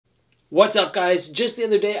What's up guys? Just the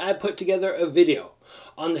other day I put together a video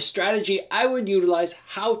on the strategy I would utilize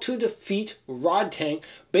how to defeat Rodtang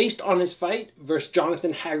based on his fight versus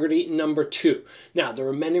Jonathan Haggerty #2. Now there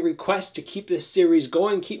were many requests to keep this series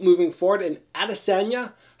going, keep moving forward, and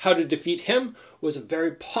Adesanya, how to defeat him, was a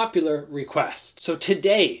very popular request. So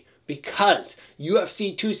today, because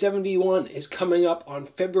UFC 271 is coming up on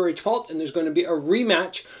February 12th and there's going to be a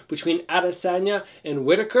rematch between Adesanya and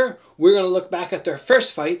Whittaker, we're going to look back at their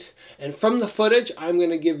first fight, and from the footage I'm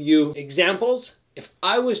going to give you examples. If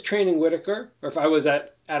I was training Whittaker, or if I was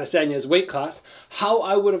at Adesanya's weight class, how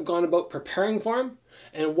I would have gone about preparing for him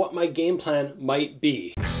and what my game plan might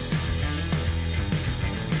be.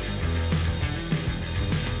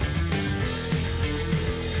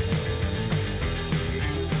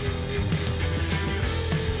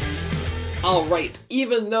 Alright,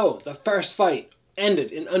 even though the first fight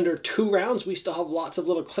ended in under 2 rounds, we still have lots of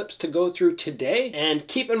little clips to go through today. And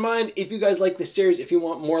keep in mind, if you guys like this series, if you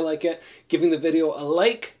want more like it, giving the video a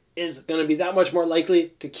like is going to be that much more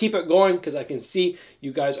likely to keep it going, because I can see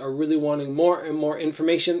you guys are really wanting more and more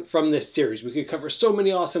information from this series. We could cover so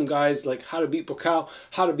many awesome guys, like how to beat Buakaw,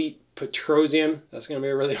 how to beat Petrosian. That's going to be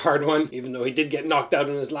a really hard one. Even though he did get knocked out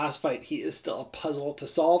in his last fight, he is still a puzzle to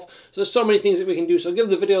solve. So there's so many things that we can do. So give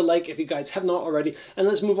the video a like if you guys have not already. And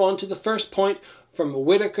let's move on to the first point from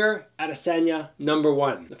Whittaker, Adesanya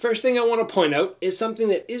 #1. The first thing I want to point out is something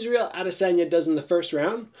that Israel Adesanya does in the first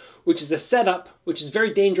round, which is a setup which is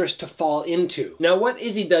very dangerous to fall into. Now what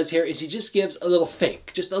Izzy does here is he just gives a little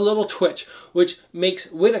fake, just a little twitch, which makes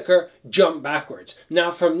Whittaker jump backwards.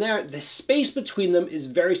 Now from there, the space between them is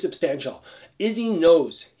very substantial. Izzy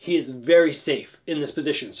knows he is very safe in this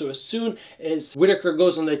position. So as soon as Whittaker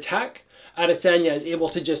goes on the attack, Adesanya is able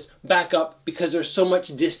to just back up because there's so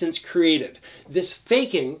much distance created. This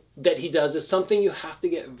faking that he does is something you have to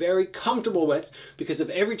get very comfortable with, because if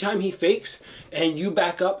every time he fakes and you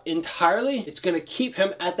back up entirely, it's going to keep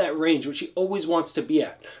him at that range, which he always wants to be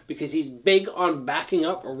at, because he's big on backing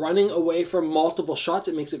up, running away from multiple shots.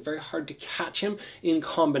 It makes it very hard to catch him in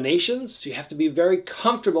combinations. So you have to be very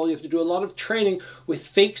comfortable. You have to do a lot of training with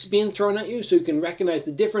fakes being thrown at you so you can recognize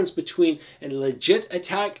the difference between a legit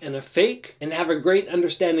attack and a fake, and have a great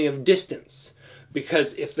understanding of distance.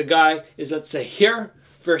 Because if the guy is, let's say, here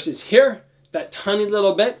versus here, that tiny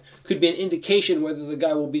little bit could be an indication whether the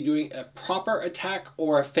guy will be doing a proper attack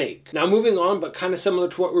or a fake. Now moving on, but kind of similar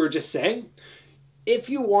to what we were just saying, if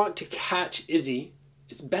you want to catch Izzy,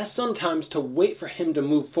 it's best sometimes to wait for him to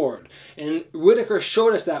move forward. And Whittaker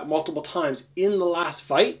showed us that multiple times in the last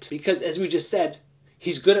fight, because as we just said,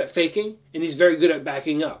 he's good at faking and he's very good at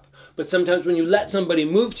backing up. But sometimes when you let somebody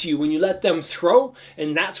move to you, when you let them throw,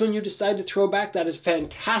 and that's when you decide to throw back, that is a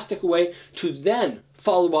fantastic way to then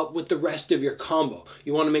follow up with the rest of your combo.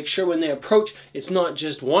 You want to make sure when they approach, it's not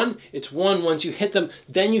just one, it's one. Once you hit them,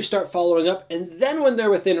 then you start following up, and then when they're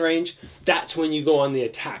within range, that's when you go on the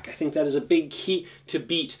attack. I think that is a big key to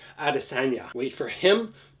beat Adesanya. Wait for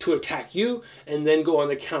him to attack you and then go on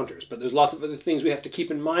the counters. But there's lots of other things we have to keep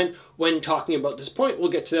in mind when talking about this point. We'll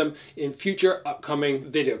get to them in future upcoming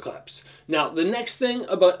video clips. Now, the next thing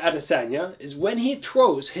about Adesanya is when he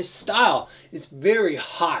throws, his style is very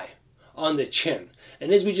high on the chin.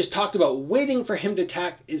 And as we just talked about, waiting for him to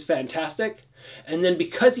attack is fantastic. And then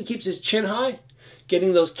because he keeps his chin high,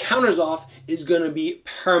 getting those counters off is going to be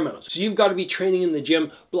paramount. So you've got to be training in the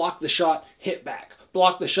gym, block the shot, hit back.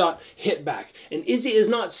 Block the shot, hit back. And Izzy is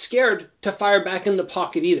not scared to fire back in the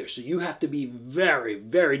pocket either. So you have to be very,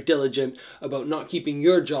 very diligent about not keeping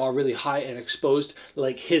your jaw really high and exposed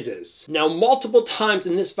like his is. Now, multiple times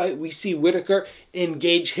in this fight, we see Whittaker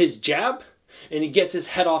engage his jab, and he gets his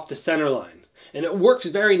head off the center line. And it works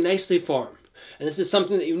very nicely for him. And this is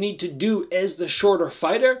something that you need to do as the shorter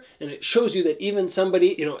fighter, and it shows you that even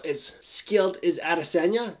somebody, as skilled as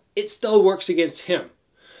Adesanya, it still works against him.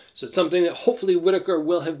 So it's something that hopefully Whittaker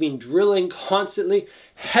will have been drilling constantly.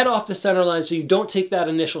 Head off the center line so you don't take that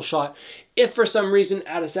initial shot. If for some reason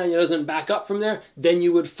Adesanya doesn't back up from there, then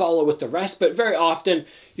you would follow with the rest. But very often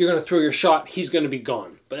you're going to throw your shot, he's going to be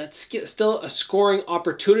gone. But that's still a scoring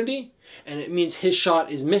opportunity, and it means his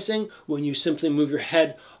shot is missing when you simply move your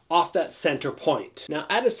head off that center point. Now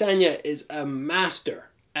Adesanya is a master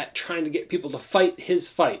at trying to get people to fight his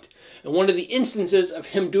fight. And one of the instances of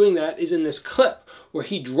him doing that is in this clip where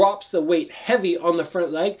he drops the weight heavy on the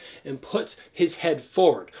front leg and puts his head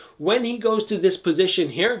forward. When he goes to this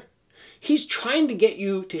position here, he's trying to get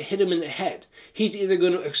you to hit him in the head. He's either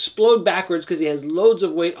going to explode backwards because he has loads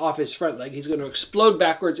of weight off his front leg. He's going to explode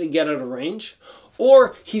backwards and get out of range.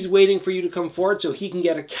 Or he's waiting for you to come forward so he can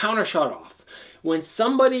get a counter shot off. When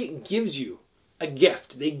somebody gives you a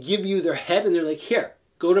gift, they give you their head and they're like, here,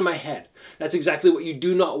 Go to my head. That's exactly what you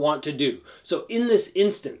do not want to do. So in this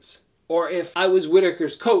instance, or if I was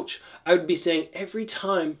Whittaker's coach, I would be saying every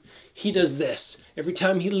time he does this, every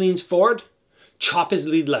time he leans forward, chop his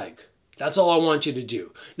lead leg. That's all I want you to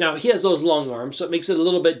do. Now, he has those long arms, so it makes it a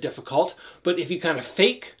little bit difficult, but if you kind of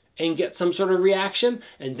fake and get some sort of reaction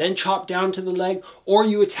and then chop down to the leg, or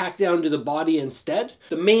you attack down to the body instead.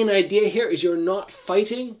 The main idea here is you're not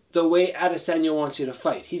fighting the way Adesanya wants you to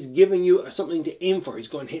fight. He's giving you something to aim for. He's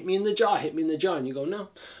going, hit me in the jaw, hit me in the jaw. And you go, no,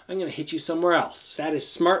 I'm going to hit you somewhere else. That is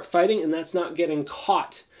smart fighting, and that's not getting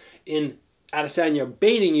caught in Adesanya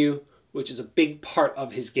baiting you, which is a big part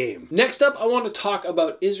of his game. Next up, I want to talk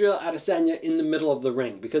about Israel Adesanya in the middle of the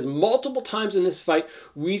ring, because multiple times in this fight,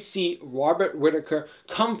 we see Robert Whittaker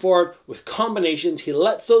come forward with combinations. He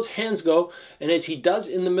lets those hands go, and as he does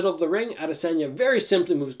in the middle of the ring, Adesanya very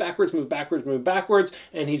simply moves backwards, move backwards, move backwards,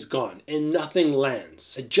 and he's gone, and nothing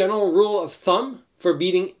lands. A general rule of thumb for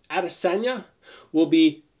beating Adesanya will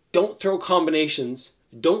be don't throw combinations,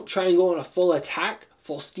 don't try and go on a full attack,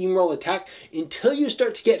 full steamroll attack, until you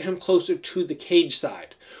start to get him closer to the cage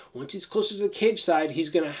side. Once he's closer to the cage side, he's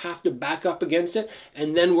going to have to back up against it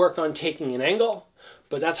and then work on taking an angle,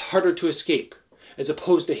 but that's harder to escape as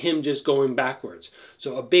opposed to him just going backwards.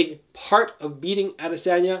 So a big part of beating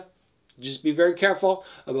Adesanya, just be very careful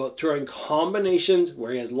about throwing combinations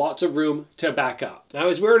where he has lots of room to back up. Now,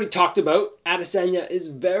 as we already talked about, Adesanya is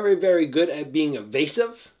very, very good at being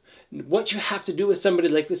evasive. What you have to do with somebody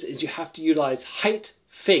like this is you have to utilize height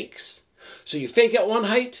fakes. So you fake at one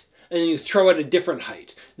height and then you throw at a different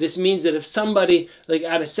height. This means that if somebody like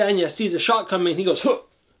Adesanya sees a shot coming, he goes, huh,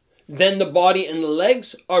 then the body and the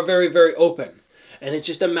legs are very, very open. And it's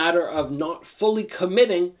just a matter of not fully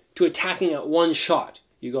committing to attacking at one shot.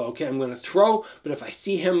 You go, okay, I'm going to throw, but if I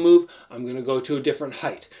see him move, I'm going to go to a different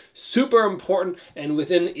height. Super important, and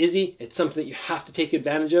within Izzy, it's something that you have to take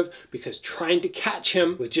advantage of, because trying to catch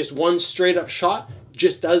him with just one straight up shot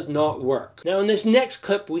just does not work. Now in this next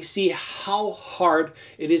clip, we see how hard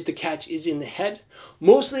it is to catch Izzy in the head,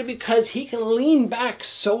 mostly because he can lean back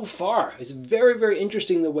so far. It's very, very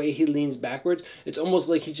interesting the way he leans backwards. It's almost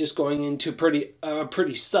like he's just going into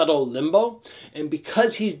pretty subtle limbo, and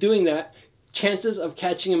because he's doing that, chances of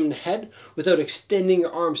catching him in the head without extending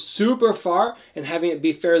your arm super far and having it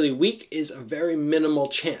be fairly weak is a very minimal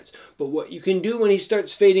chance. But what you can do when he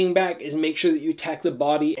starts fading back is make sure that you attack the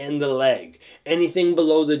body and the leg. Anything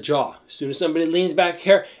below the jaw. As soon as somebody leans back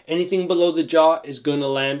here, anything below the jaw is going to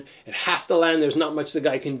land. It has to land. There's not much the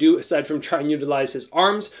guy can do aside from try and utilize his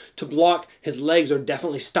arms to block. His legs are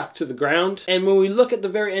definitely stuck to the ground. And when we look at the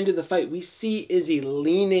very end of the fight, we see Izzy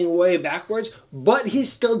leaning way backwards, but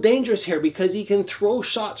he's still dangerous here because he can throw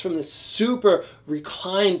shots from this super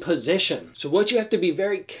reclined position. So what you have to be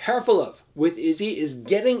very careful of with Izzy is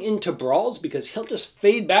getting into brawls, because he'll just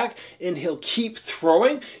fade back and he'll keep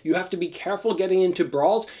throwing. You have to be careful getting into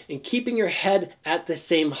brawls and keeping your head at the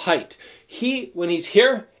same height. When he's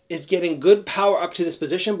here, is getting good power up to this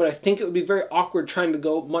position, but I think it would be very awkward trying to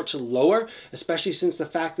go much lower, especially since the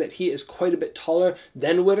fact that he is quite a bit taller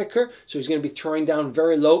than Whittaker, so he's going to be throwing down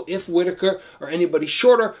very low if Whittaker or anybody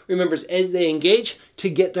shorter remembers as they engage to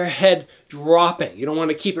get their head dropping. You don't want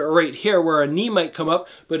to keep it right here where a knee might come up,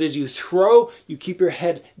 but as you throw, you keep your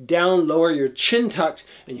head down lower, your chin tucked,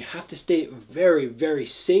 and you have to stay very, very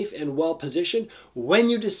safe and well positioned when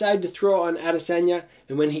you decide to throw on Adesanya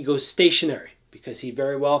and when he goes stationary, because he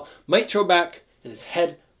very well might throw back and his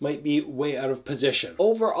head might be way out of position.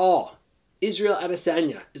 Overall, Israel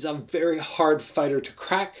Adesanya is a very hard fighter to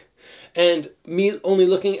crack, and me only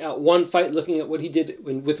looking at one fight, looking at what he did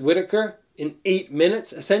with Whittaker in 8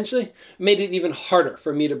 minutes, essentially, made it even harder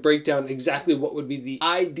for me to break down exactly what would be the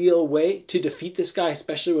ideal way to defeat this guy,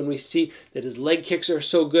 especially when we see that his leg kicks are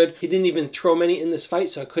so good. He didn't even throw many in this fight,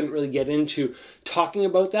 so I couldn't really get into talking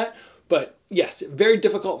about that. But yes, very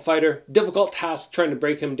difficult fighter, difficult task trying to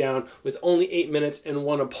break him down with only 8 minutes and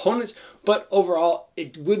one opponent. But overall,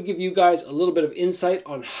 it would give you guys a little bit of insight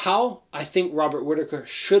on how I think Robert Whittaker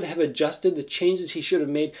should have adjusted, the changes he should have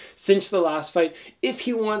made since the last fight, if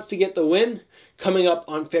he wants to get the win coming up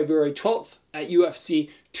on February 12th at UFC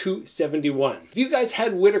 271. If you guys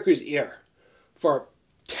had Whittaker's ear for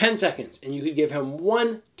 10 seconds and you could give him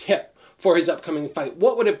one tip for his upcoming fight,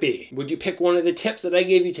 what would it be? Would you pick one of the tips that I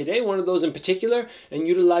gave you today, one of those in particular, and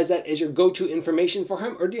utilize that as your go-to information for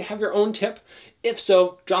him? Or do you have your own tip? If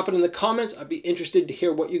so, drop it in the comments. I'd be interested to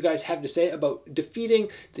hear what you guys have to say about defeating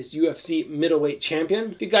this UFC middleweight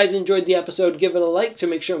champion. If you guys enjoyed the episode, give it a like to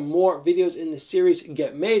make sure more videos in this series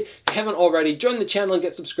get made. If you haven't already, join the channel and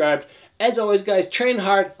get subscribed. As always, guys, train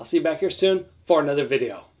hard. I'll see you back here soon for another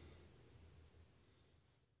video.